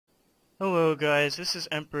Hello guys, this is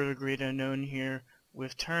Emperor the Great Unknown here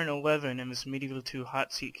with turn 11 in this Medieval 2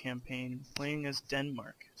 Hotseat campaign, playing as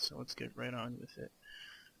Denmark, so let's get right on with it.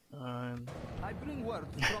 I bring word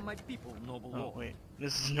from my people, noble lord. Oh wait,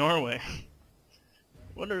 this is Norway.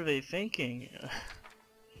 What are they thinking?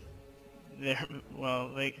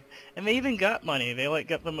 And they even got money. They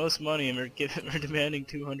got the most money and they're demanding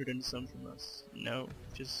 200 and some from us. No,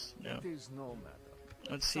 just no. It is no matter.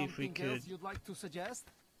 Let's see if we Something could. else you'd like to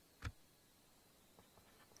suggest?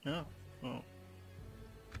 No, well,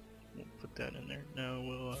 we'll put that in there.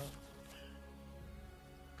 No,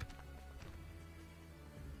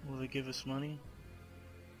 will they give us money?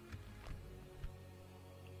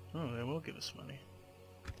 Oh, they will give us money.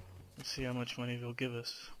 Let's see how much money they'll give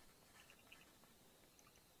us.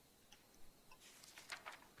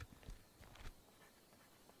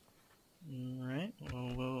 Alright,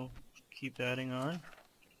 well, we'll keep adding on.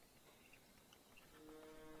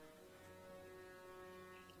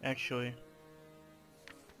 Actually,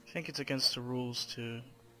 I think it's against the rules to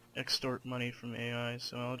extort money from AI,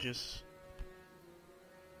 so I'll just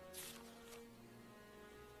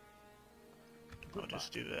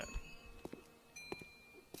do that.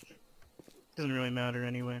 Doesn't really matter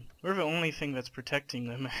anyway. We're the only thing that's protecting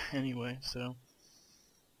them anyway, so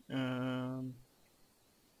do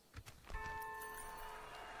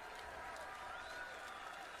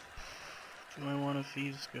I want a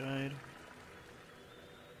thieves guide?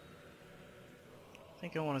 I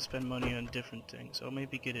think I want to spend money on different things. I'll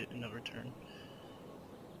maybe get it another turn.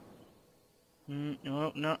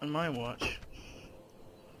 No, not on my watch.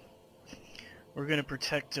 We're gonna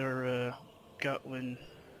protect our Gotland,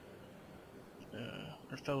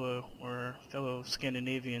 our fellow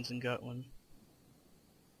Scandinavians in Gotland.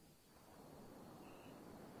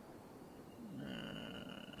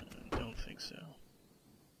 Don't think so.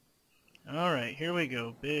 Alright, here we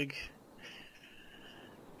go.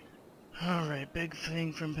 Alright, big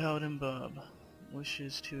thing from Paladin Bob.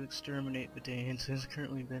 Wishes to exterminate the Danes and is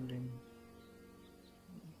currently bending.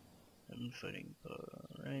 I'm fighting,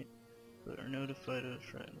 right? But are notified of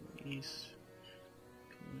threat in the east.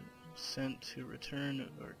 Consent to return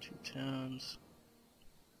of our two towns.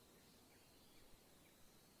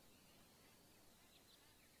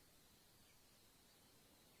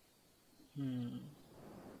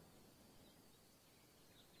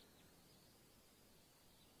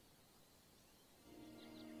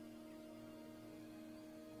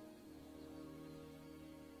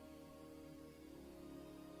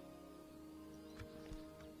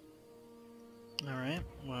 Alright,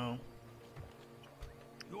 well,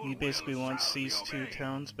 he basically wants these two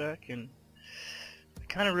towns back, and I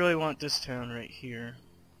kind of really want this town right here,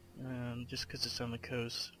 just because it's on the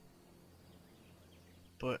coast.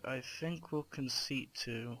 But I think we'll concede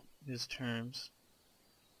to his terms,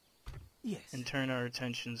 and turn our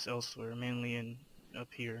attentions elsewhere, mainly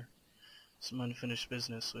up here. Some unfinished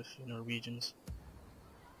business with the Norwegians.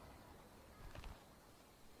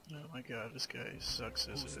 Oh my god, this guy sucks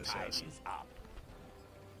as an assassin.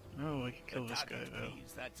 Oh, I can kill this guy though.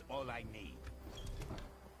 That's all I need.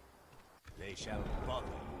 They shall bother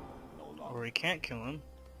you no longer. Or we can't kill him.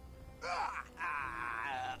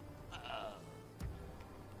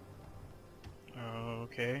 Oh,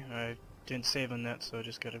 okay. I didn't save on that, so I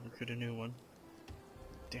just gotta recruit a new one.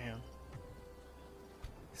 Damn.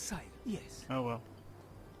 Sire, yes. Oh well.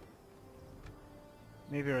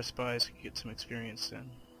 Maybe our spies could get some experience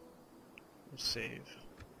then. Or save.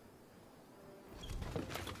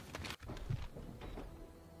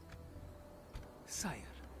 Sire.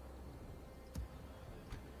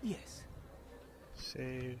 Yes.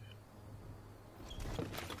 Save.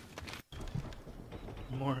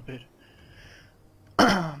 Morbid.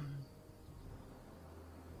 Okay,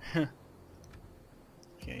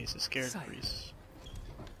 he's a scared priest.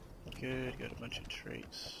 Good, got a bunch of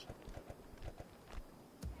traits.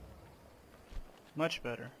 Much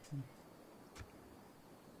better.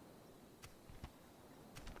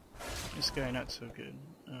 This guy not so good.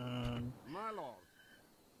 My lord.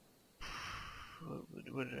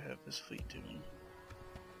 What did I have this fleet doing?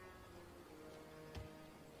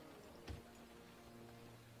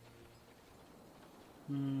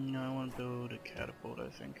 No, I want to build a catapult, I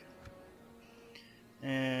think.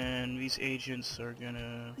 And these agents are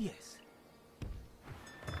gonna... Yes.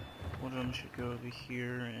 One of them should go over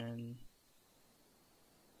here and...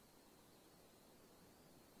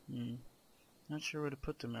 Not sure where to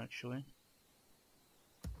put them actually.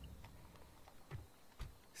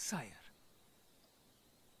 Sire.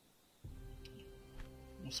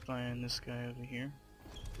 We'll spy on this guy over here.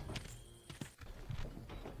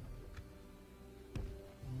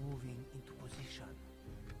 Moving into position.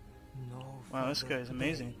 No Wow, this for guy's today,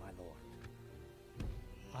 amazing. my lord.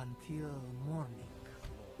 Until morning.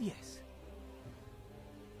 Yes.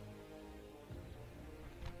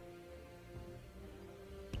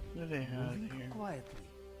 What do they have Moving here? quietly.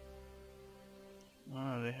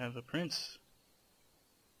 Oh, they have a prince.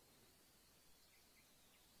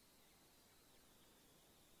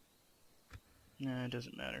 Nah, it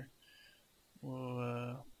doesn't matter.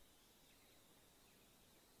 We'll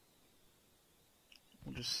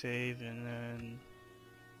just save and then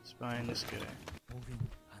spy on this guy. Moving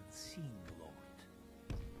unseen,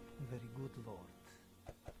 lord. Very good, lord.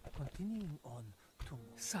 Continuing on to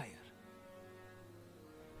sire.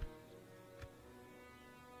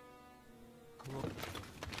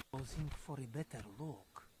 Closing for a better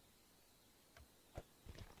look.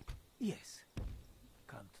 Yes.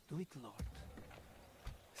 Can't do it, lord.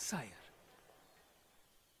 Sire.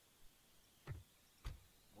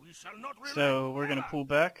 We shall not relent. So we're gonna pull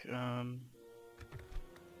back.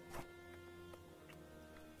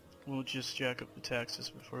 We'll just jack up the taxes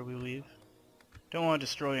before we leave. Don't want to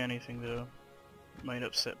destroy anything though. Might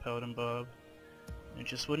upset Paladin Bob. It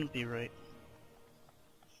just wouldn't be right.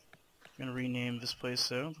 I'm gonna rename this place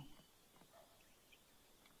though.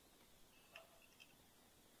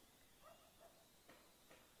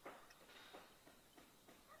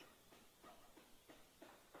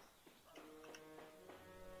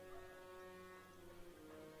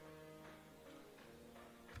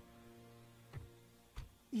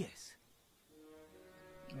 Yes.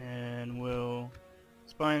 And we'll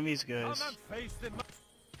spy on these guys. Come and face the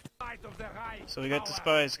might of the right So we got the power.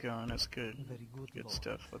 spies going, that's good. Very good, Good lord.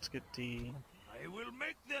 stuff. Let's get the I will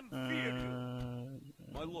make them fear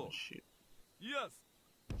you. My lord. shoot. Yes.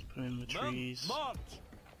 Let's put in the trees. March.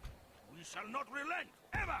 We shall not relent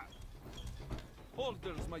ever.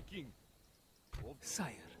 Orders, my king.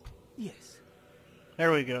 Sire. Yes.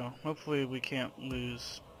 There we go. Hopefully we can't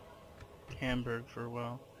lose Hamburg for a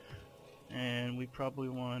while. And we probably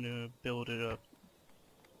want to build it up.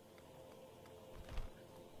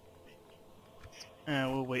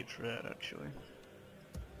 We'll wait for that actually.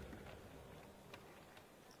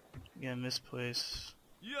 Again, this place,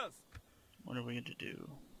 Yes. what are we going to do?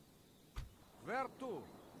 Where to?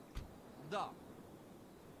 Da.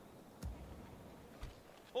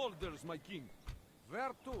 Orders, my king. Where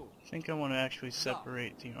to? I think I want to actually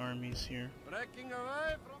separate the armies here. Breaking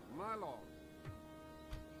away from my lord.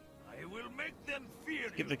 I will make them fear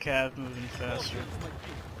Get the cav moving faster. Orders, my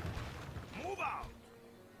king. Move out.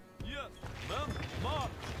 Yes. Men, march.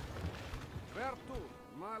 Where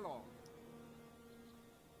to, my lord?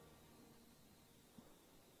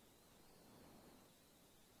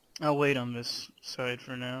 I'll wait on this side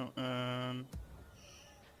for now.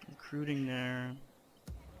 Recruiting there.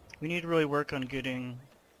 We need to really work on getting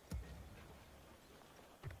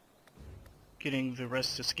the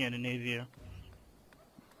rest of Scandinavia.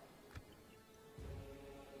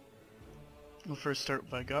 We'll first start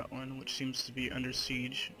by Gotland, which seems to be under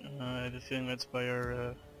siege. I have a feeling that's by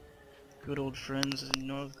our good old friends in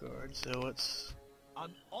Novgorod. So let's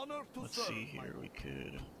An honor to serve. see here. We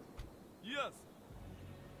could. Yes.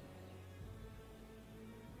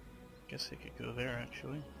 Guess they could go there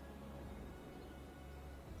actually.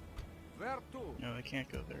 Where to? No, they can't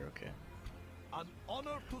go there. Okay. An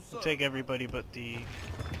honor to serve. We'll take everybody but the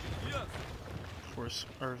Yes. force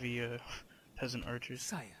RV peasant archers,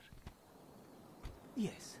 Sire.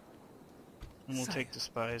 Yes. and we'll take Sire. the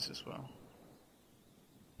spies as well.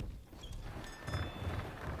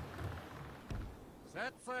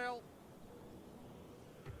 Set sail.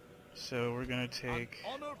 So we're gonna take.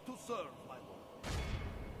 An honor to serve, my lord.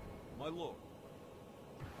 My lord.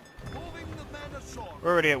 Moving the men ashore.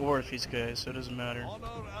 We're already at war with these guys, so it doesn't matter. Honor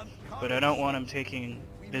and But I don't want them taking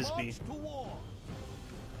We Bisbee. march to war.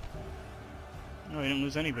 No, we didn't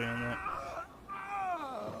lose anybody on that.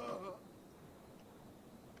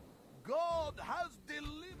 God has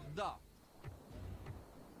delivered. Da.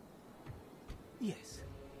 Yes.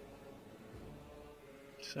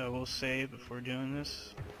 So we'll save before doing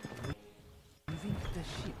this. Moving the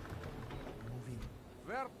ship. Moving.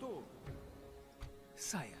 Where to?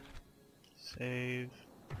 Sire. Save.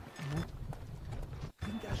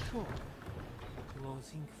 Moving ashore.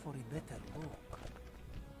 Closing for a better look.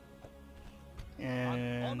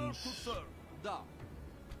 An honor And to serve. Da.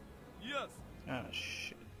 Yes, ah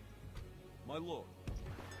shit. my lord.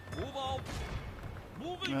 Move out.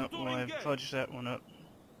 Moving No, to well I engage. fudged that one up.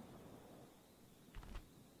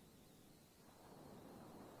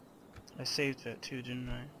 I saved that too, didn't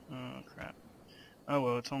I? Oh crap. Oh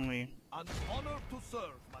well, it's only An honor to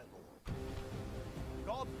serve, my lord.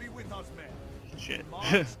 God be with us, men. shit. March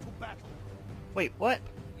to battle. Wait, what?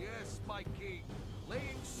 Yes, my king.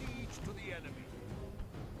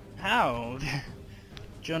 How?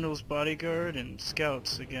 General's bodyguard and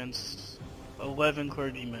scouts against 11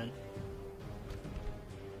 clergymen.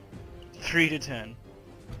 3 to 10.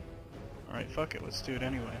 Alright, fuck it, let's do it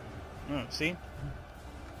anyway. Oh, see?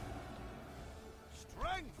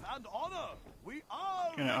 Strength and honor. We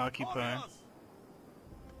are Gonna occupy.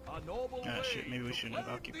 A noble Ah, shit, way maybe we to shouldn't have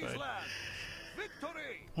claim these occupied. lands.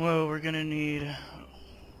 Victory! Well, we're gonna need to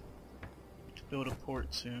build a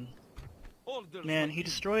port soon. Orders, Man, my he king.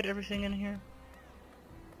 destroyed everything in here?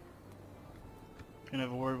 Gonna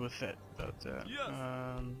have a word with that about that. Yes.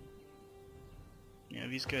 Yeah,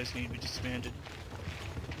 these guys need to be disbanded.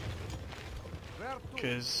 Where to?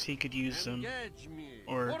 Because he could use them, Engage me,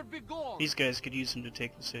 or be gone. these guys could use them to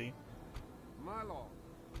take the city. My lord.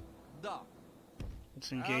 Da.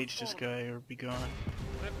 Let's engage this guy or be gone.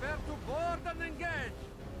 Prepare to board and engage.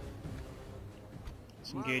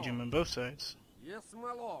 Let's engage him on both sides. Yes,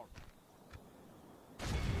 my lord.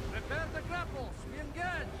 Prepare the grapples. We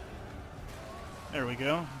engage. There we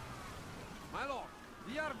go. My lord,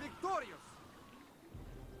 we are victorious.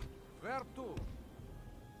 Where to?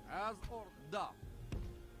 As or da.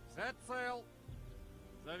 Set sail.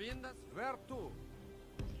 The wind is where to?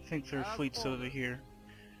 I think their fleet's over here.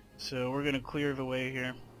 So we're gonna clear the way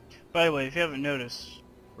here. By the way, if you haven't noticed,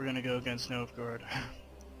 we're gonna go against Novgorod.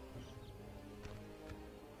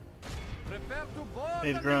 Prepare to board.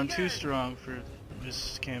 They've and grown too engage. strong for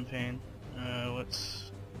this campaign.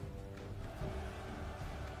 Let's...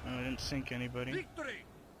 Oh, I didn't sink anybody. Victory.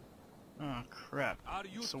 Oh crap. Are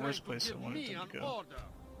you It's the trying worst to place I give wanted me them an to go. order?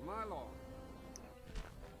 My lord.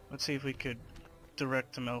 Let's see if we could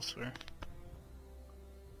direct them elsewhere.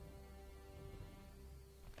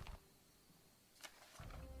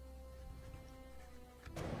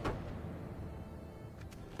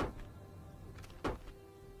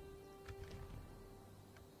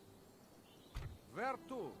 Where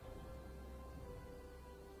to?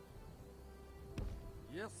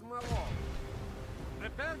 Yes, my lord.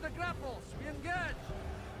 Prepare the grapples. We engage.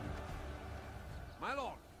 My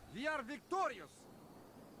lord, we are victorious.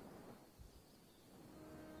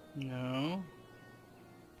 No.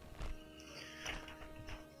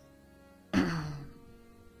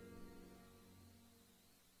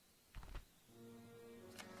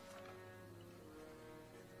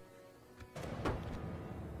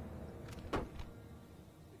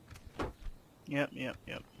 Yep.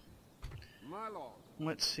 My lord,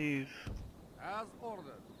 Let's see if as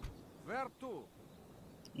ordered. Where to?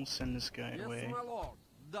 we'll send this guy Yes, away. my lord.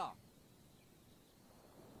 Da.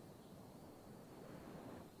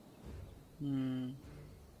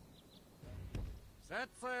 Set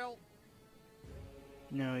sail.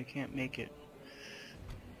 No, he can't make it.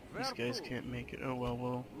 Where These guys to? can't make it. Oh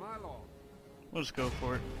well, My lord. we'll just go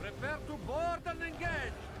for it. Prepare to board and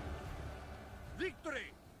engage.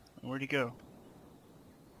 Victory. Where'd he go?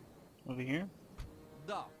 Over here?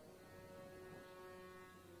 Da.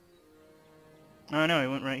 Oh no, he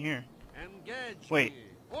went right here. Engage Wait. me,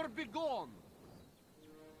 or be gone.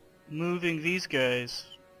 Moving these guys.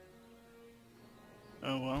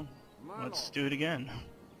 Oh well, My let's lord. do it again.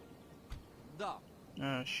 Da.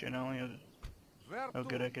 Oh shit, I only have... Where Oh to?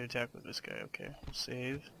 good, I could attack with this guy. Okay, we'll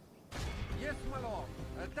save. Yes, my lord.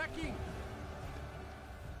 Attacking.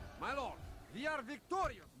 My lord, we are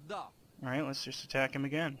victorious. Da. Alright, let's just attack him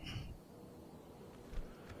again.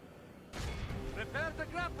 Prepare the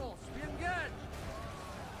grapples. We engage.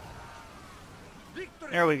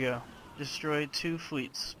 Victory. There we go. Destroyed 2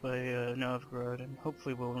 fleets by Novgorod, and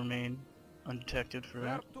hopefully will remain undetected for Where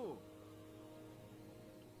that. to?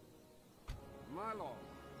 My lord.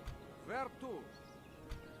 Where to?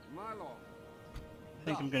 My lord. I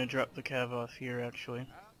think I'm gonna drop the cav off here actually.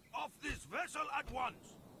 Off this vessel at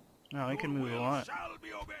once. Oh, I can move a lot. Shall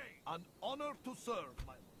be obeyed. An honor to serve.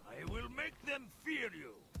 I will make them fear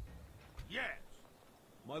you. Yes.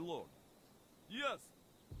 My lord. Yes.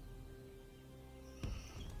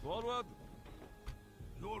 Forward.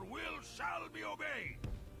 Your will shall be obeyed.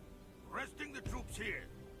 Resting the troops here.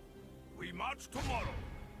 We march tomorrow.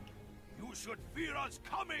 You should fear us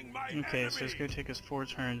coming, my Okay, enemy. so it's gonna take us 4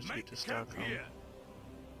 turns to Make get to camp Stockholm. here.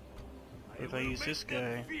 If I I will use make this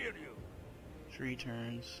them guy, fear you. 3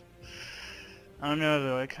 turns. I don't know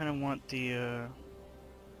though, I kinda want the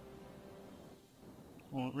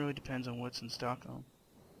well, it really depends on what's in Stockholm.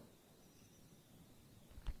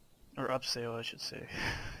 Or Upsale, I should say.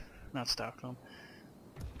 Not Stockholm.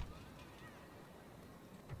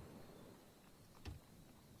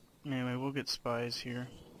 Anyway, we'll get spies here.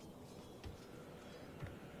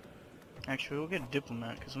 Actually, we'll get a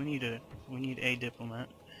diplomat because we need a diplomat,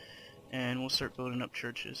 and we'll start building up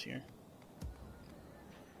churches here.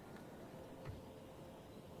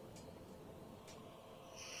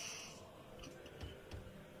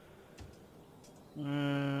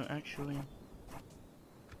 Actually,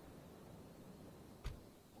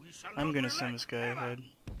 We shall I'm not gonna send relax this guy ever. ahead.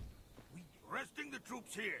 We resting the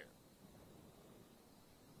troops here.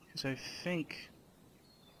 Because I think...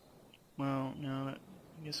 Well, no, that,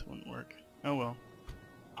 I guess it wouldn't work. Oh well.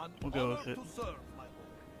 An We'll go honor with it. to serve, my lord.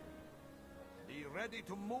 Be ready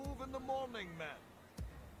to move in the morning, men.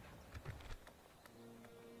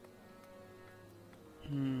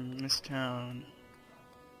 This town...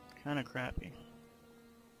 Kinda crappy.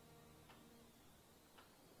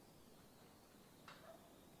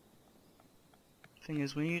 Thing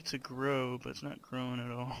is, we need it to grow, but it's not growing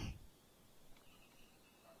at all.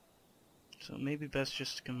 So maybe best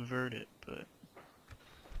just to convert it, but...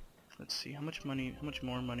 Let's see, how much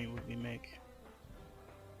more money would we make?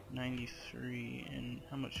 93, and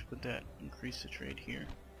how much would that increase the trade here?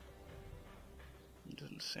 It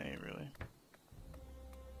doesn't say, really.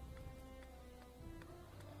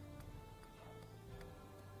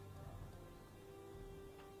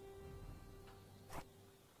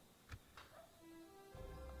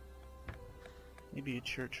 Maybe a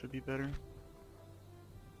church would be better.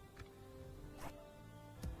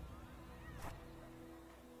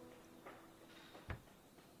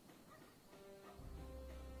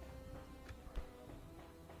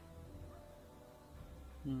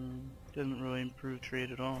 Doesn't really improve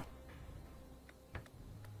trade at all.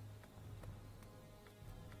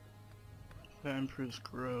 That improves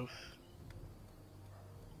growth.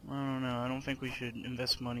 I don't know, I don't think we should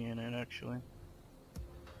invest money in it actually.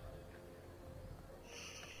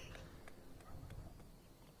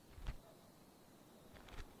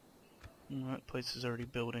 That place is already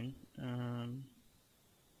building.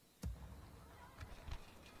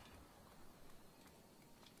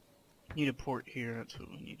 Need a port here, that's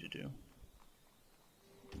what we need to do.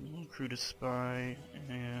 We'll recruit a spy,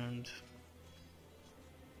 and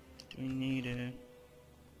do we need a...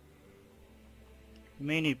 We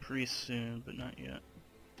may need priests soon, but not yet.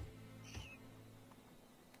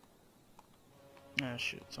 Ah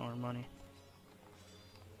shit, it's all our money.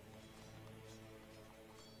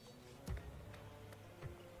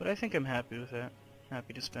 But I think I'm happy with that.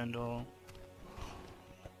 Happy to spend all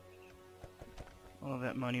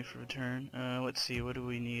that money for return. Let's see, what do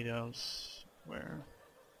we need elsewhere?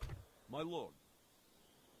 My lord.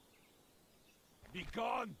 Be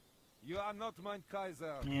gone! You are not mein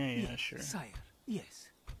Kaiser. Yeah, sure. Sire, yes.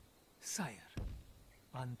 Sire.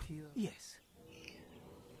 Until... Yes.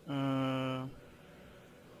 Where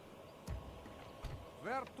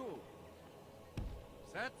to?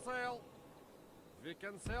 Set sail. We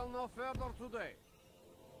can sail no further today.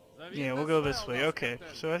 Yeah, we'll go this way. Okay,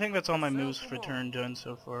 so I think that's all my moves for turn done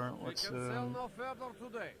so far. Let's sail no further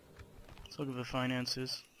today. let's look at the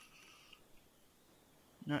finances.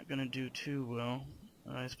 Not gonna do too well.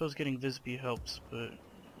 I suppose getting Visby helps, but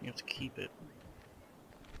you have to keep it.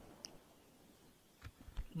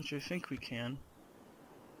 Which I think we can.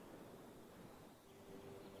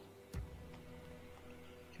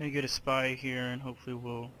 Gonna get a spy here and hopefully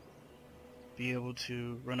we'll be able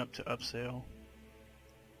to run up to upsail.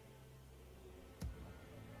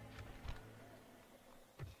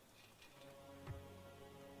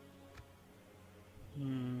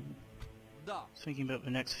 Thinking about the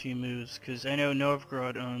next few moves, because I know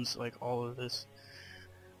Novgorod owns like all of this,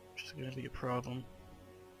 which is going to be a problem.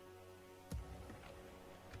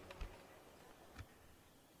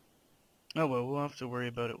 Oh well, we'll have to worry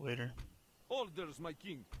about it later. Orders, my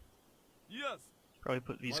king. Yes. Probably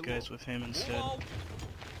put these guys with him instead.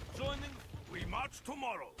 Joining. We march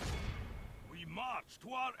tomorrow. We march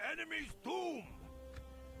to our enemy's doom.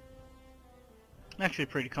 I'm actually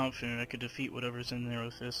pretty confident I could defeat whatever's in there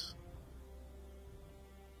with this.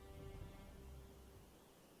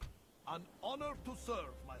 An honor to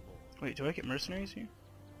serve, my lord. Wait, do I get mercenaries here?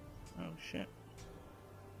 Oh shit.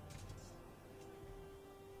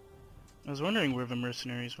 I was wondering where the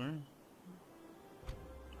mercenaries were.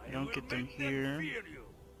 I don't get them here.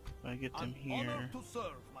 I get them here. Honor to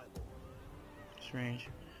serve, my lord. Strange.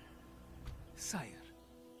 Sire.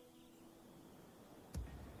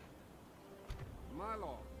 My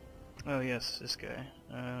lord. Oh yes, this guy.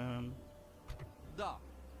 Da.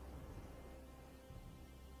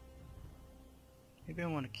 Maybe I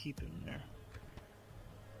want to keep him there.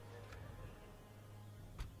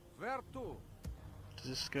 Where to? Does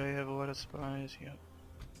this guy have a lot of spies? Yep.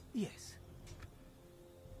 Yes.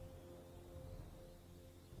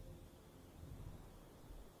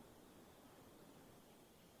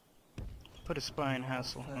 Put a spy in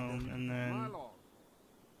Hasselholm and My then lord.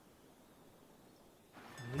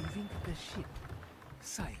 Leaving the ship.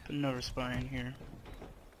 Sire. put another spy in here.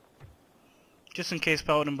 just in case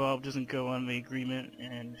Paladin Bob doesn't go on the agreement,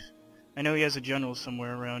 and I know he has a general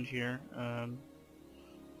somewhere around here,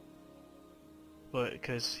 but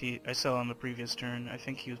because I saw on the previous turn, I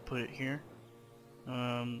think he would put it here,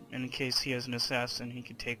 and in case he has an assassin, he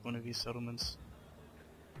could take one of these settlements.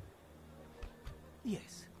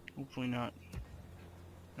 Yes. Hopefully not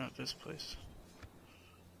this place.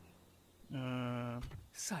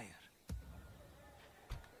 Sire.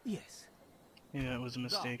 Yes. Yeah, it was a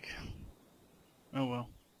mistake. Oh well.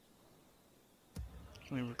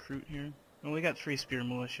 Can we recruit here? Well, we got 3 spear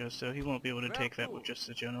militia, so he won't be able to take that with just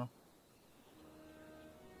the general.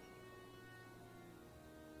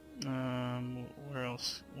 Where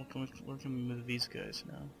else? Where can we move these guys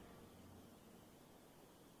now?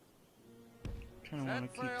 Kinda wanna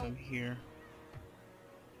keep them here.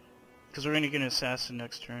 Because we're gonna get an assassin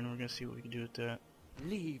next turn, we're gonna see what we can do with that.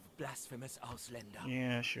 Leave, blasphemous Ausländer.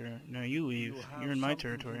 Yeah, sure. No, you leave. You're in my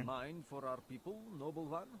territory. In mind for our people, noble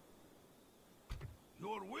one?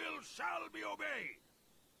 Your will shall be obeyed.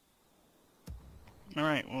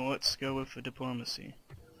 Alright, well let's go with the diplomacy.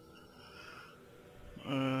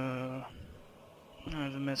 I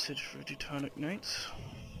have a message for Teutonic Knights.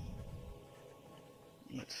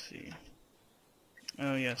 Let's see.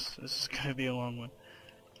 Oh yes, this is gonna be a long one.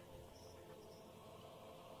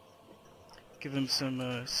 Give him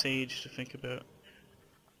some sage to think about.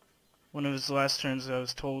 One of his last turns I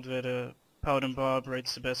was told that Paladin Bob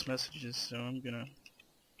writes the best messages, so I'm gonna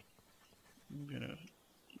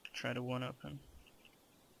try to one-up him.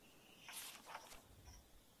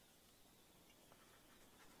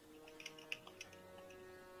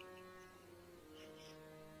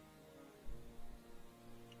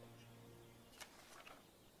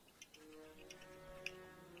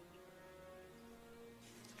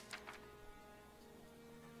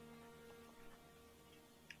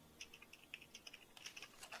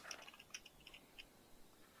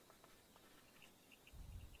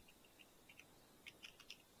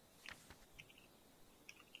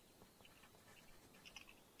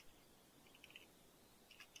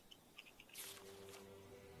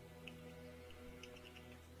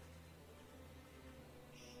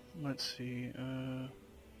 Let's see,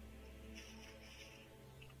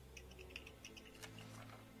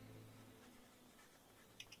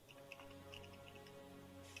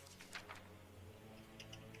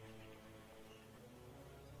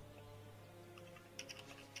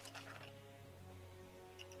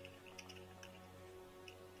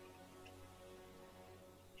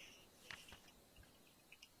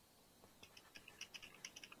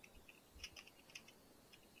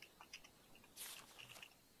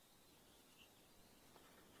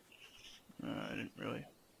 I didn't really.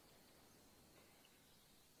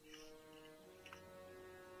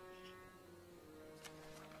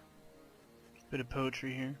 Bit of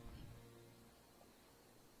poetry here.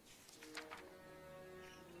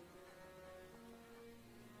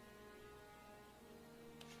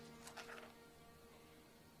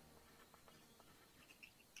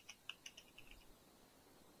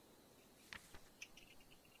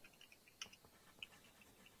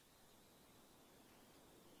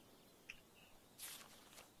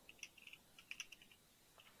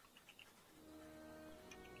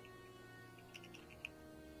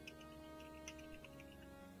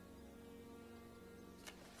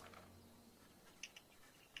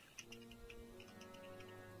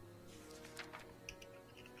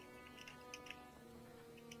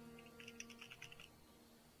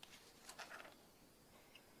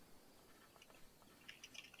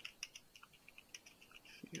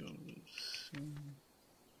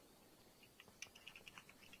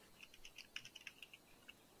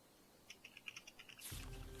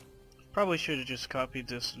 Probably should have just copied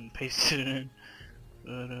this and pasted it in,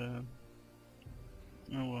 but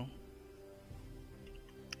oh well.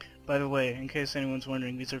 By the way, in case anyone's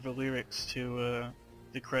wondering, these are the lyrics to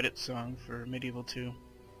the credit song for Medieval 2.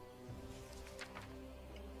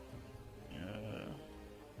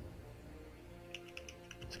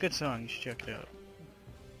 It's a good song, you should check it out.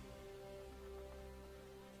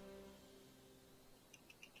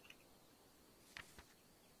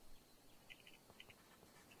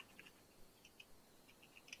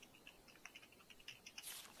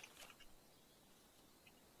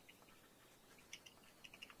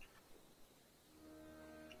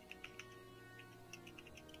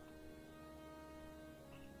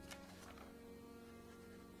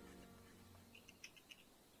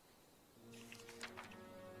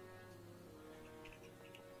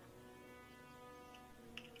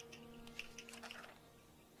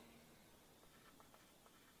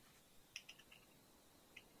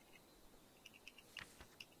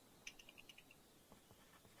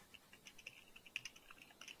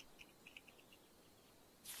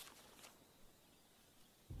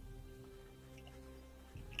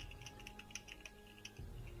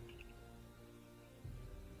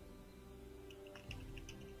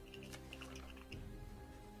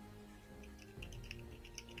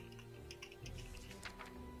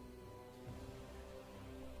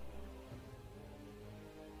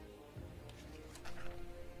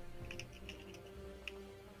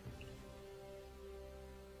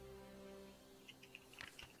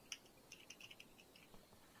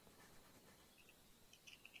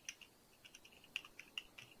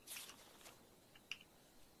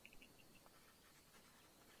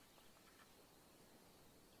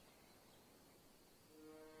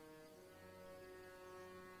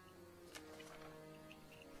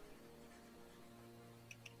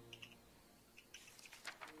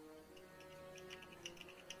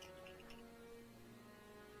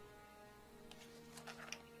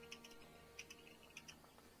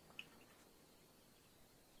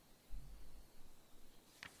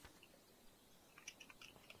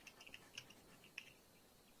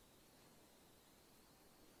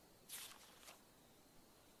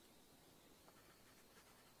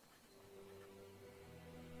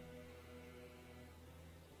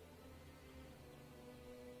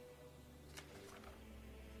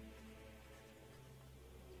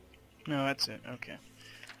 No, that's it. Okay.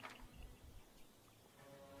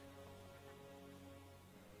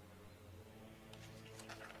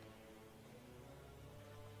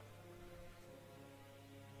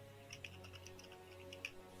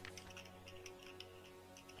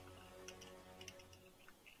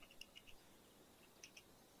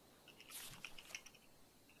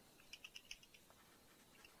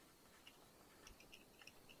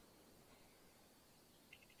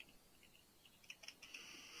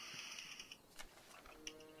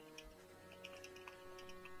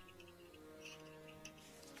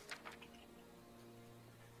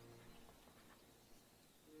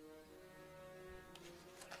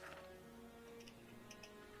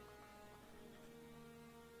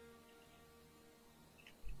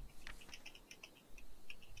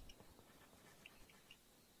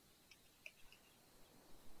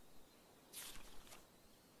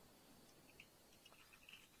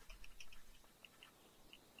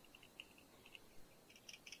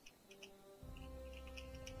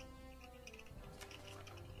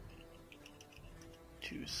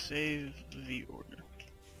 To save the order.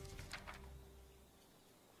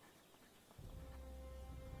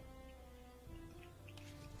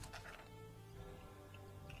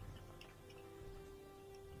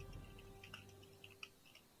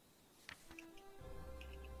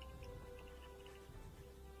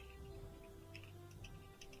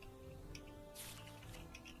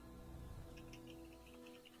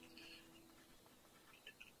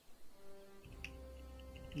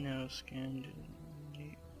 No, Scandinavia.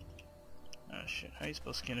 Oh shit, how do you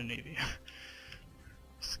spell Scandinavia?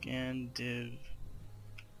 Scandiv.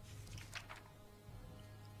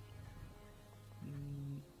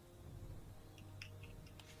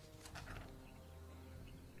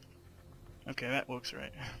 Okay, that looks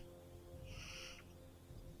right.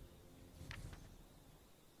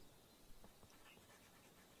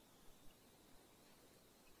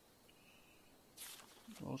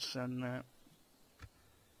 We'll send that.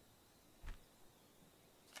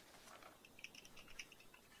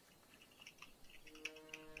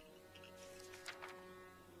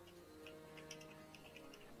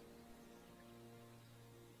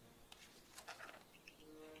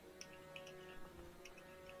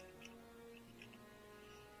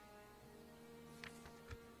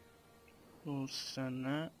 We'll send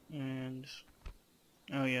that, and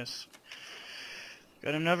oh yes,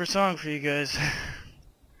 got another song for you guys.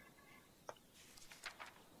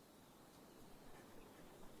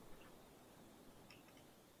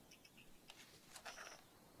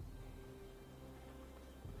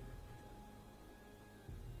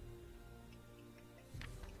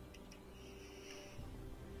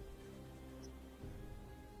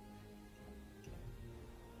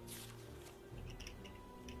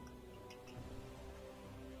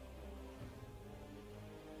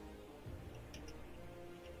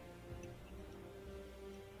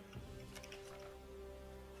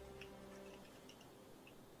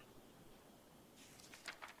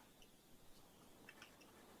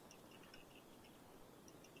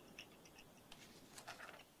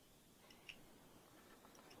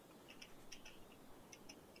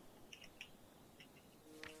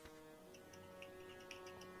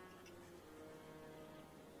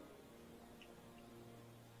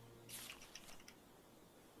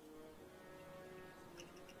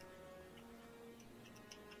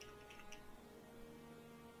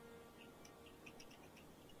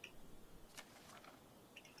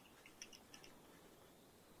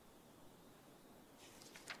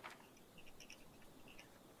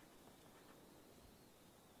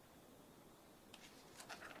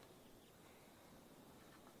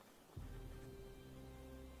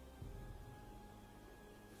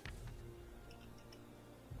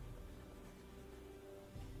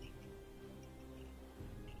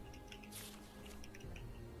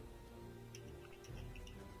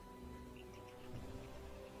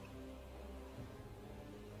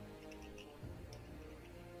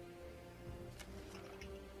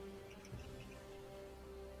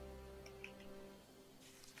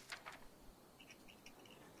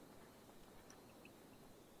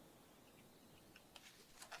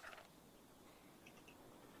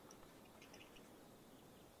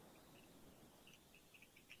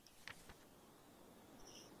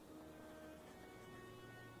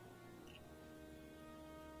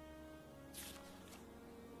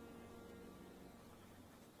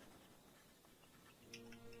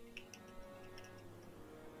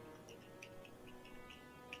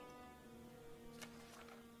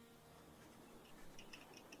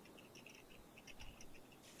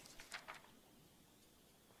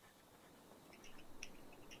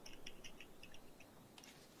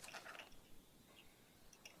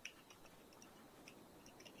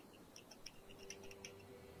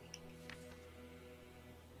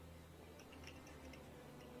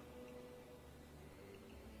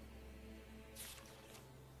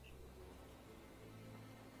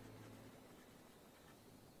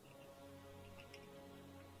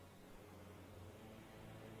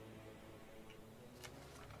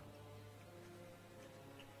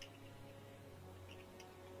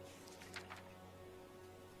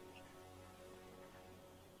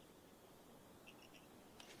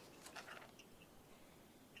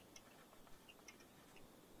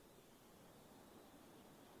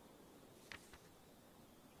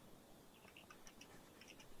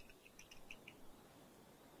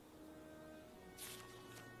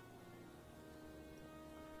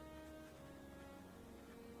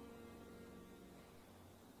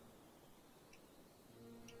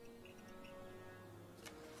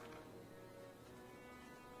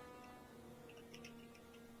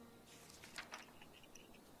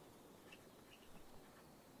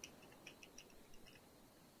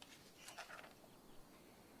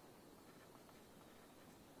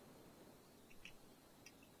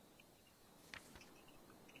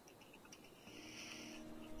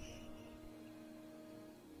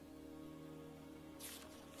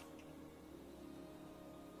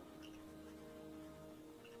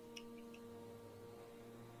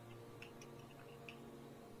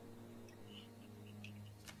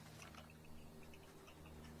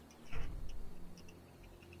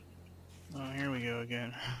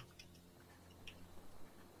 again.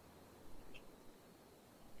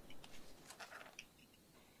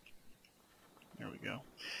 There we go.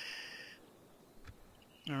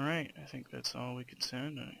 Alright, I think that's all we could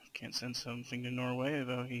send. I can't send something to Norway,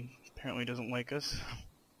 though he apparently doesn't like us.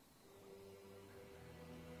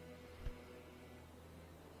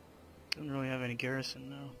 Doesn't really have any garrison,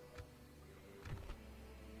 though.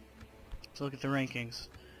 Let's look at the rankings.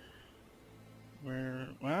 We're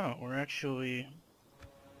actually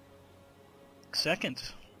second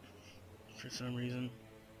for some reason.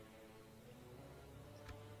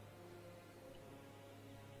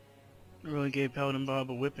 Really gave Paladin Bob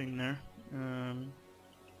a whipping there.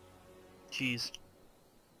 Jeez.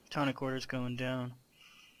 Teutonic order's going down.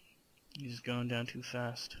 He's going down too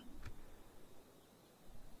fast.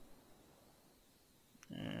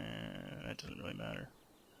 That doesn't really matter.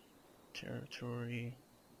 Territory.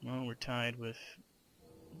 Well, we're tied with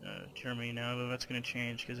Germany now, though that's going to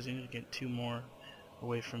change because I need to get 2 more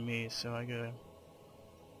away from me, so I gotta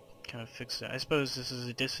kind of fix that. I suppose this is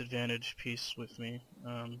a disadvantage piece with me,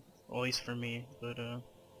 well, at least for me, but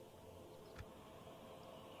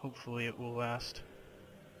hopefully it will last.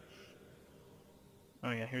 Oh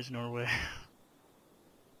yeah, here's Norway.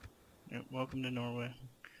 Yep, welcome to Norway,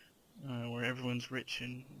 where everyone's rich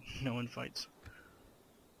and no one fights.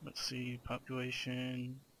 Let's see,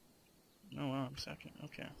 population. Oh wow, I'm second.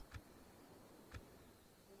 Okay.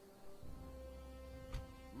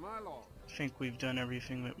 My lord. I think we've done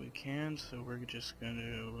everything that we can, so we're just going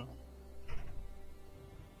to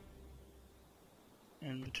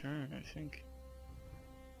end the turn, I think.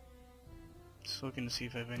 Just looking to see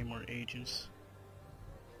if I have any more agents.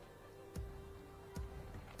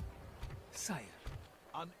 Sire,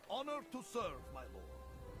 An honor to serve, my lord.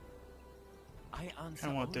 I answer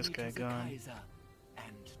I want only this guy to the gone. Kaiser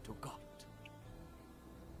and to God.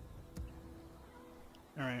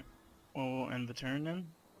 Alright, well, we'll end the turn then.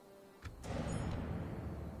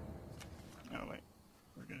 Oh wait,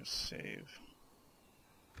 we're gonna save.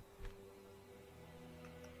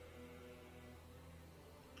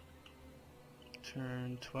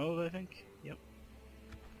 Turn 12, I think? Yep.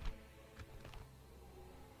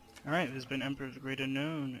 Alright, this has been Emperor of the Great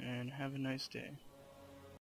Unknown, and have a nice day.